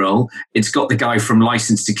tiny role. It's got the guy from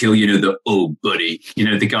License to Kill, the old buddy,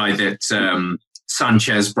 the guy that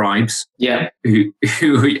Sanchez bribes. Yeah. Who,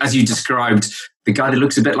 as you described, the guy that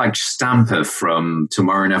looks a bit like Stamper from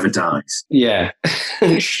Tomorrow Never Dies. Yeah.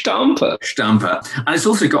 Stamper. And it's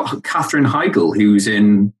also got Katherine Heigl, who's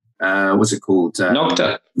in, what's it called? Knocked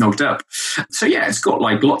Up. So yeah, it's got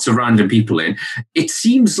like lots of random people in. It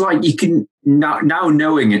seems like you can, now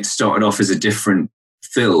knowing it started off as a different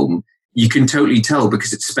film, you can totally tell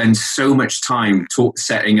because it spends so much time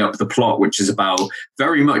setting up the plot, which is about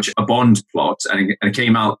very much a Bond plot. And it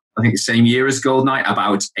came out, I think, the same year as Goldeneye,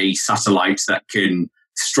 about a satellite that can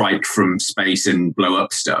strike from space and blow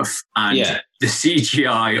up stuff. And the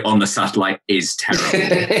CGI on the satellite is terrible.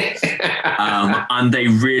 And they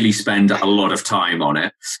really spend a lot of time on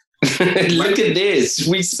it. Look at this.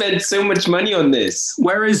 We spent so much money on this.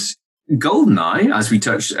 Whereas Goldeneye, as we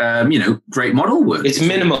touched, great model work. It's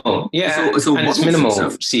minimal. Yeah. It's minimal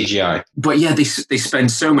CGI. But yeah, they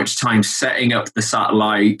spend so much time setting up the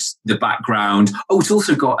satellite, the background. Oh, it's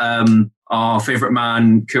also got our favorite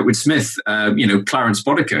man, Kurtwood Smith, Clarence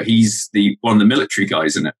Boddicker. He's one of the military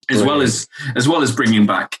guys in it, as well as bringing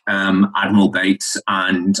back Admiral Bates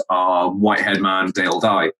and our white-haired man, Dale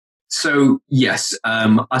Dye. So, yes,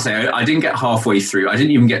 I didn't get halfway through. I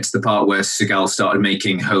didn't even get to the part where Seagal started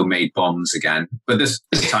making homemade bombs again. But this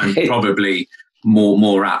time, probably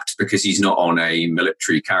more apt because he's not on a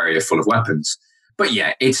military carrier full of weapons. But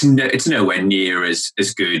yeah, it's nowhere near as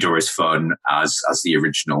good or as fun as the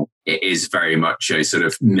original. It is very much a sort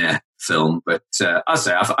of meh film. But I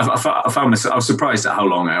found myself, I was surprised at how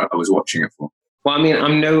long I was watching it for. Well, I mean,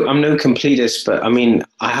 I'm no completist, but I mean,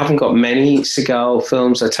 I haven't got many Seagal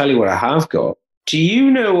films. I tell you what I have got. Do you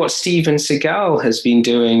know what Steven Seagal has been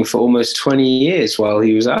doing for almost 20 years while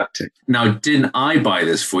he was acting? Now, didn't I buy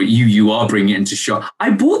this for you? You are bringing it into shot. I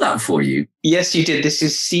bought that for you. Yes, you did. This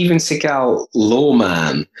is Steven Seagal,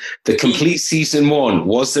 Lawman, the complete season 1.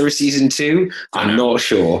 Was there a season 2? I'm not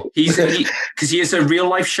sure. Because he is a real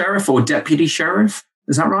life sheriff or deputy sheriff.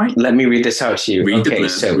 Is that right? Let me read this out to you. Read the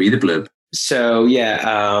blurb. So,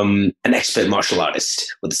 an expert martial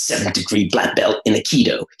artist with a 7th-degree black belt in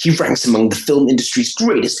Aikido. He ranks among the film industry's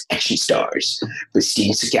greatest action stars. But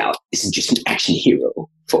Steven Seagal isn't just an action hero.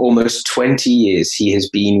 For almost 20 years, he has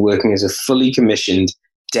been working as a fully commissioned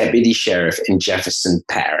deputy sheriff in Jefferson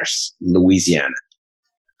Parish, Louisiana.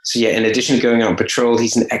 So, in addition to going out on patrol,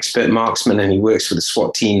 he's an expert marksman, and he works with the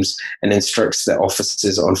SWAT teams and instructs their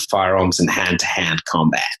officers on firearms and hand-to-hand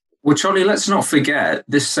combat. Well, Charlie, let's not forget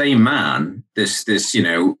this same man, this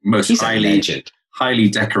most highly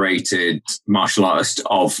decorated martial artist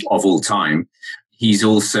of all time. He's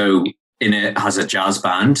also has a jazz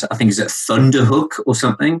band. I think he's at Thunderhook or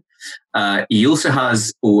something. He also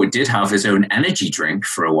has, or did have, his own energy drink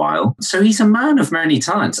for a while. So he's a man of many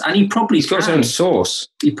talents, and he's got his own sauce.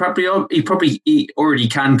 He probably already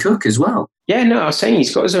can cook as well. Yeah, no, I was saying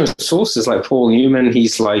he's got his own sources like Paul Newman.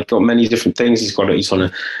 He's like got many different things. He's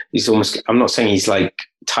almost, I'm not saying he's like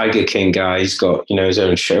Tiger King guy. He's got, his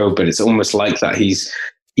own show, but it's almost like that. He's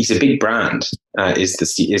a big brand, is the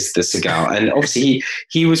Seagal. And obviously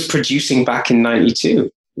he was producing back in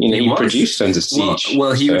 92. He produced Under Siege.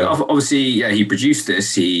 Well, he produced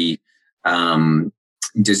this. He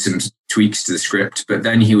did some tweaks to the script, but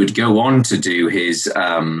then he would go on to do his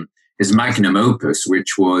magnum opus,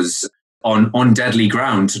 which was on Deadly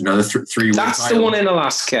Ground, another 3-week That's title. the one in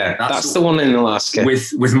Alaska. That's the one in Alaska.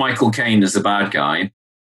 With Michael Caine as the bad guy.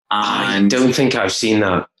 And I don't think I've seen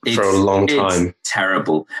that for a long time. It's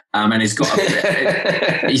terrible. And he's got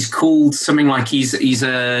he's called something like he's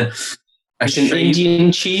an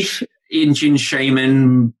Indian chief? Indian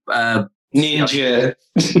shaman. Ninja.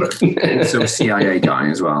 Also a CIA guy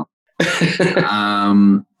as well.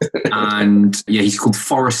 He's called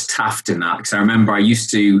Forrest Taft in that, because I remember I used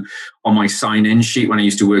to, on my sign-in sheet when I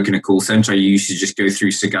used to work in a call center, I used to just go through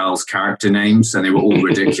Seagal's character names, and they were all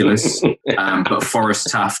ridiculous. But Forrest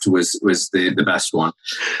Taft was the best one.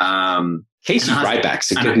 Casey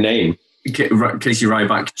Ryback's a good name. Casey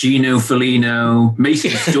Ryback, Gino Felino, Mason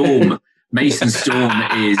Storm. Mason Storm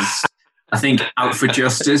is, I think, out for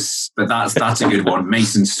justice, but that's a good one.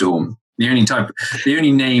 Mason Storm. The type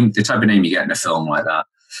of name you get in a film like that.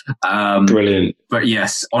 Brilliant. But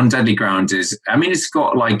yes, On Deadly Ground it's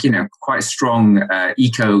got quite a strong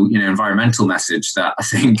environmental message that I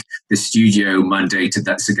think the studio mandated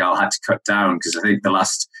that Seagal had to cut down, because I think the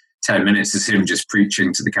last 10 minutes is him just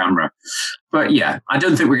preaching to the camera. But yeah, I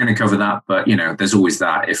don't think we're going to cover that, but there's always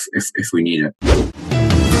that if we need it.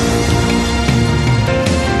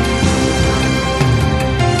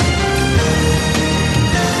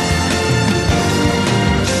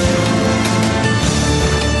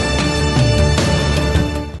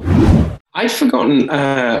 I'd forgotten,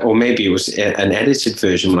 or maybe it was an edited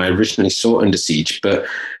version when I originally saw Under Siege, but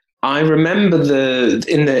I remember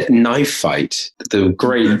in the knife fight, the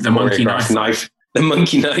monkey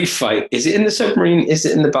knife fight. Is it in the submarine? Is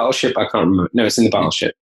it in the battleship? I can't remember. No, it's in the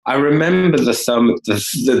battleship. I remember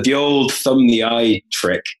the old thumb the eye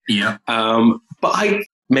trick. Yeah. But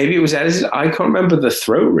maybe it was edited. I can't remember the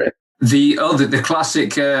throat rip. The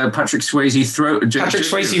classic Patrick Swayze throat. Patrick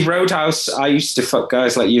Swayze Roadhouse. I used to fuck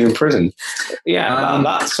guys like you in prison. Yeah,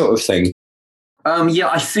 that sort of thing.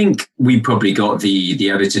 I think we probably got the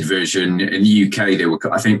edited version in the UK.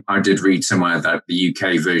 I think I did read somewhere that the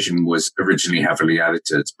UK version was originally heavily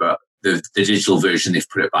edited, but the digital version, they've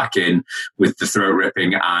put it back in with the throat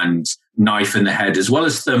ripping and knife in the head, as well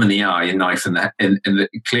as thumb in the eye and knife in the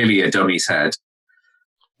clearly a dummy's head.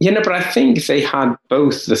 Yeah, no, but I think they had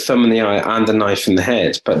both the thumb in the eye and the knife in the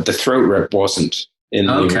head, but the throat rip wasn't in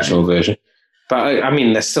the original version. But I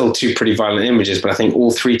mean, there's still two pretty violent images, but I think all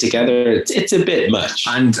three together, it's a bit much.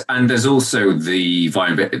 And there's also the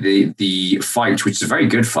fight, which is a very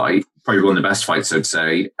good fight, probably one of the best fights, I'd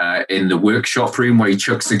say, in the workshop room where he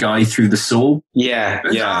chucks the guy through the saw. Yeah.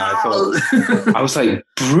 I was like,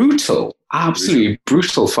 brutal. Absolutely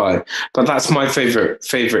brutal fight, but that's my favorite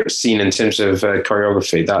scene in terms of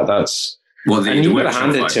choreography. That's and you got to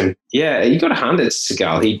hand it to him. Yeah, you got to hand it to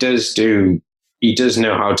Seagal. He does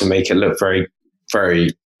know how to make it look very,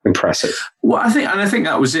 very impressive. Well, I think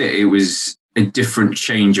that was it. It was a different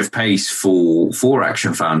change of pace for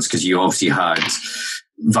action fans, because you obviously had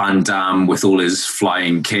Van Damme with all his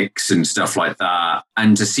flying kicks and stuff like that.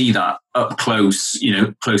 And to see that up close,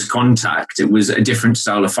 close contact, it was a different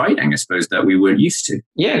style of fighting, I suppose, that we weren't used to.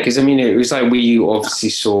 Yeah, because it was like we obviously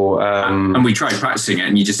saw... and we tried practicing it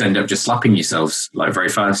and you just end up just slapping yourselves like very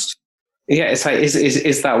fast. Yeah, it's like,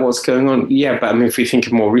 is that what's going on? Yeah, but if we think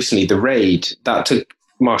of more recently, The Raid, that took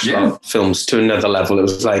martial art films to another level. It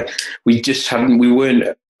was like, we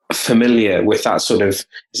weren't familiar with that sort of,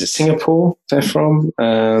 is it Singapore they're from?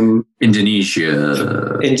 Indonesia.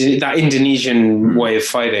 That Indonesian way of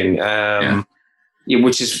fighting,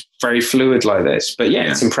 which is very fluid like this. But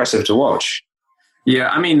it's impressive to watch.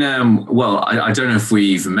 Yeah, I don't know if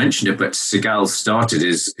we've mentioned it, but Seagal started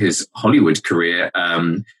his Hollywood career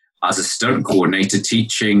as a stunt coordinator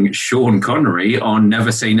teaching Sean Connery on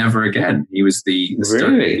Never Say Never Again. He was the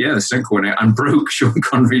stunt coordinator, and broke Sean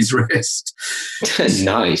Connery's wrist.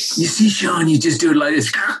 Nice. You see, Sean, you just do it like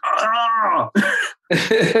this.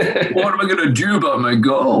 What am I going to do about my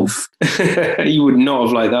golf? You would not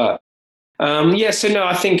have liked that.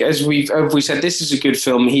 I think as we said, this is a good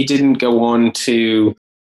film. He didn't go on to,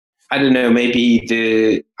 I don't know,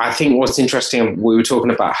 I think what's interesting, we were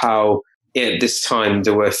talking about how at this time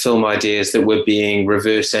there were film ideas that were being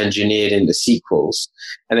reverse engineered into sequels.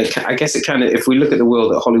 And I guess it kind of, if we look at the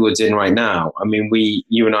world that Hollywood's in right now,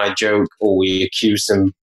 you and I joke, or we accuse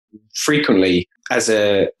them frequently as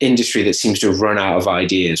a industry that seems to have run out of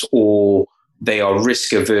ideas, or they are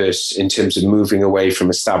risk averse in terms of moving away from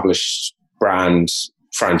established brand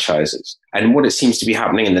franchises. And what it seems to be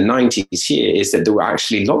happening in the 90s here is that there were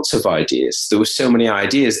actually lots of ideas. There were so many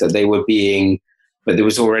ideas that they were but there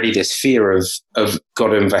was already this fear of got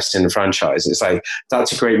to invest in a franchise. It's like,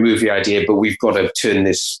 that's a great movie idea, but we've got to turn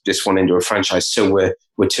this one into a franchise. So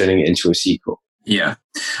we're turning it into a sequel. Yeah.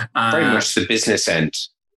 Very much the business end.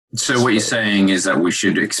 So what you're saying is that we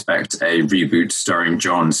should expect a reboot starring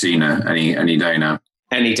John Cena any day now?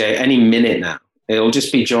 Any day, any minute now. It'll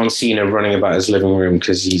just be John Cena running about his living room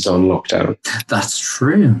because he's on lockdown. That's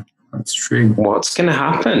true. What's going to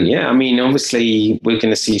happen? Yeah, obviously we're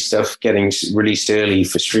going to see stuff getting released early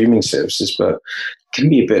for streaming services, but it can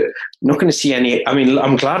be a bit, not going to see any.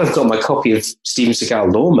 I'm glad I've got my copy of Steven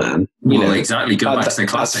Seagal Lawman. Exactly. Go back to the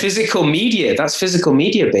classic. That's physical media. That's physical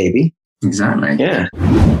media, baby. Exactly. Yeah.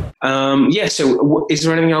 So is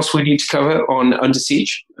there anything else we need to cover on Under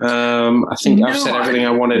Siege? I think I've said everything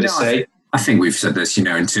I wanted to say. I think we've said this, in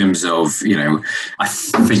terms of, I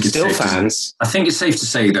think it's still fans. I think it's safe to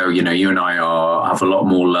say, though, you and I have a lot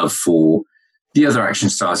more love for the other action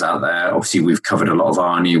stars out there. Obviously, we've covered a lot of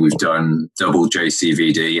Arnie. We've done double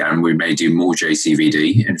JCVD, and we may do more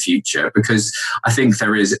JCVD in future, because I think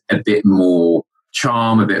there is a bit more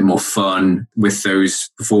charm, a bit more fun with those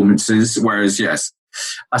performances. Whereas, yes,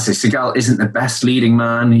 I say Seagal isn't the best leading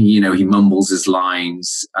man. He mumbles his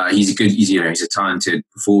lines. He's a talented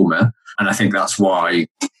performer. And I think that's why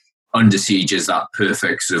Under Siege is that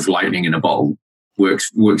perfect sort of lightning in a bottle.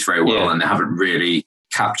 Works very well, and they haven't really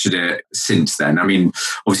captured it since then.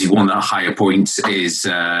 Obviously one of the higher points is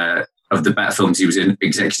of the better films he was in,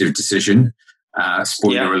 Executive Decision.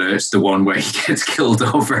 Spoiler alert, the one where he gets killed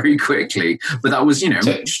off very quickly. But that was,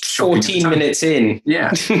 14 minutes in.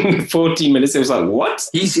 Yeah. 14 minutes, it was like, what?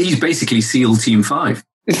 He's basically SEAL Team 5.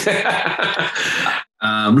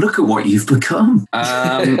 Look at what you've become.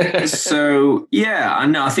 So yeah, I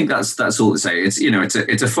know. I think that's all to say. It's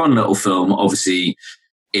it's a fun little film. Obviously,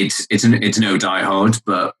 it's no Die Hard,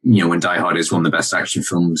 but when Die Hard is one of the best action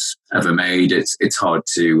films ever made, it's hard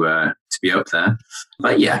to be up there.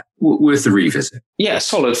 But yeah, worth the revisit. Yeah, a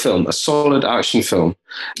solid action film.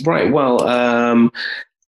 Right. Well,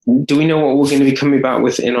 do we know what we're going to be coming back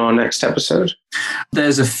with in our next episode?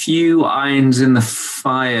 There's a few irons in the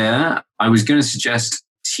fire. I was going to suggest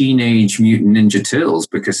Teenage Mutant Ninja Turtles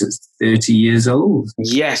because it's 30 years old.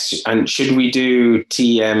 Yes, and should we do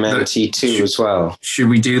TMNT2 as well? Should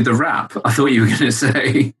we do the rap? I thought you were going to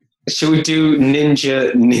say. Should we do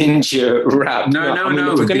Ninja rap? No.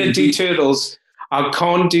 If we're going to do Turtles, I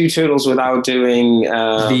can't do Turtles without doing...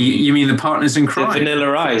 you mean the Partners in Crime? The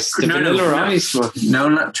Vanilla Ice. Vanilla Ice.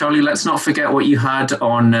 No, Charlie, let's not forget what you had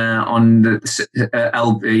on the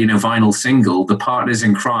vinyl single, The Partners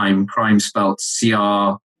in Crime, crime spelled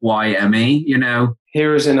CRYME,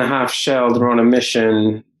 Heroes in a Half Shell, they're on a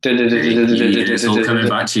mission. It's all coming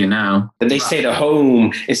back to you now. They stayed at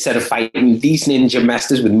home instead of fighting these ninja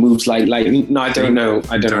masters with moves like lightning. No, I don't know.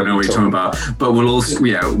 I don't know what you're talking about. But we'll also,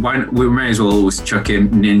 we may as well always chuck in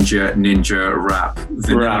Ninja Rap,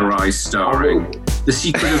 Vanilla Ice starring The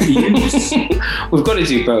Secret of the Use. We've got to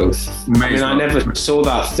do both. I never saw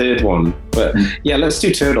that third one, but yeah, let's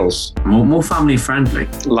do Turtles. More family friendly.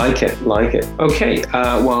 Like it. Okay,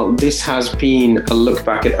 well, this has been a look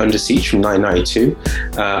back at Under Siege from 1992.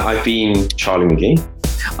 I've been Charlie McGee.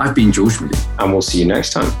 I've been George McGee. And we'll see you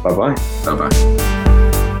next time. Bye-bye. Bye-bye.